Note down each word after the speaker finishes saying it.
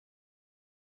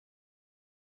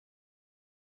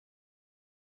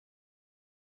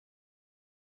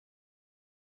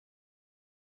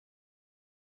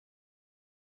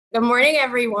Good morning,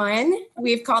 everyone.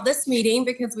 We've called this meeting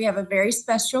because we have a very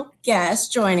special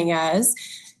guest joining us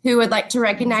who would like to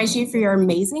recognize you for your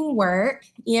amazing work.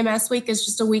 EMS Week is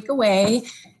just a week away,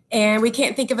 and we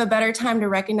can't think of a better time to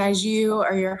recognize you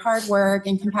or your hard work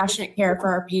and compassionate care for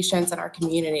our patients and our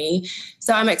community.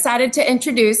 So I'm excited to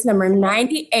introduce number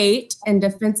 98 and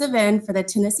defensive end for the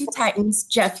Tennessee Titans,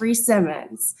 Jeffery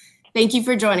Simmons. Thank you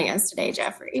for joining us today,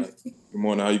 Jeffery. Good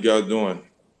morning. How you guys doing?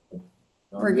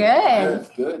 We're good. Yeah,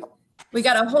 good. We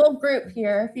got a whole group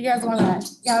here. If you guys want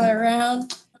to gather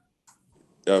around.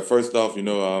 Yeah. First off,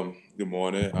 good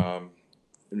morning.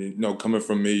 Coming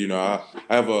from me, I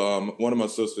have one of my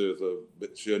sisters.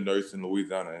 She's a nurse in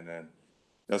Louisiana, and then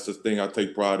that's the thing I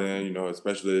take pride in.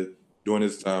 Especially during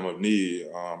this time of need,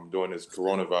 during this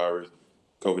coronavirus,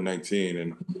 COVID-19,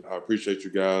 and I appreciate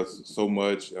you guys so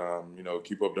much.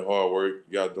 Keep up the hard work.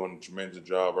 You guys doing a tremendous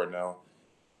job right now,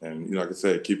 and like I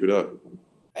said, keep it up.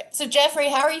 So Jeffery,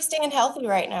 how are you staying healthy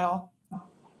right now?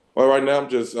 Well, right now I'm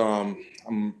just I'm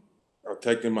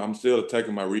still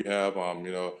taking my rehab.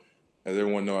 As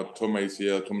everyone knows, I tore my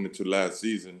ACL coming into last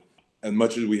season. As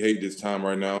much as we hate this time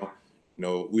right now,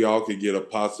 we all could get a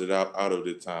positive out of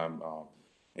this time.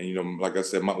 Like I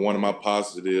said, one of my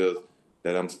positives is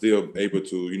that I'm still able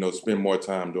to spend more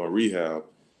time doing rehab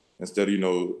instead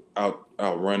of out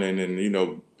running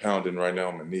and pounding right now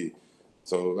on my knee.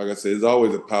 So, like I said, it's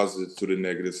always a positive to the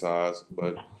negative sides.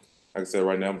 But like I said,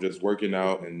 right now I'm just working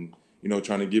out and,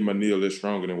 trying to get my knee a little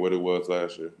stronger than what it was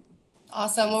last year.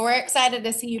 Awesome. Well, we're excited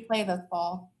to see you play this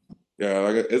fall. Yeah,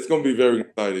 it's going to be very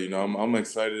exciting. I'm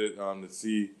excited to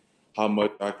see how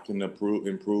much I can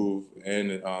improve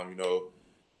and,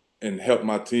 and help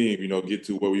my team, get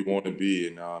to where we want to be.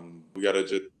 And we got to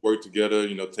just work together,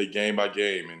 take game by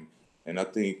game. And I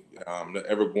think the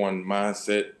everyone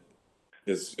mindset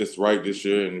it's right this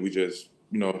year, and we just,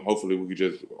 hopefully we can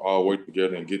just all work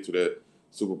together and get to that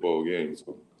Super Bowl game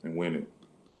and win it.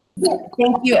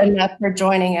 Thank you enough for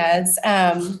joining us.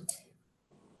 Our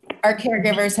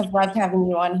caregivers have loved having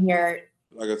you on here.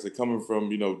 Like I said, coming from,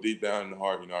 deep down in the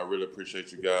heart, I really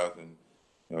appreciate you guys. And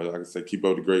like I said, keep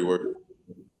up the great work.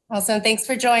 Awesome. Thanks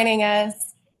for joining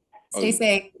us. Stay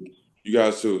safe. You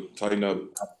guys too. Tighten up.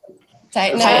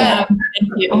 Tighten up.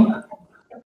 Thank you.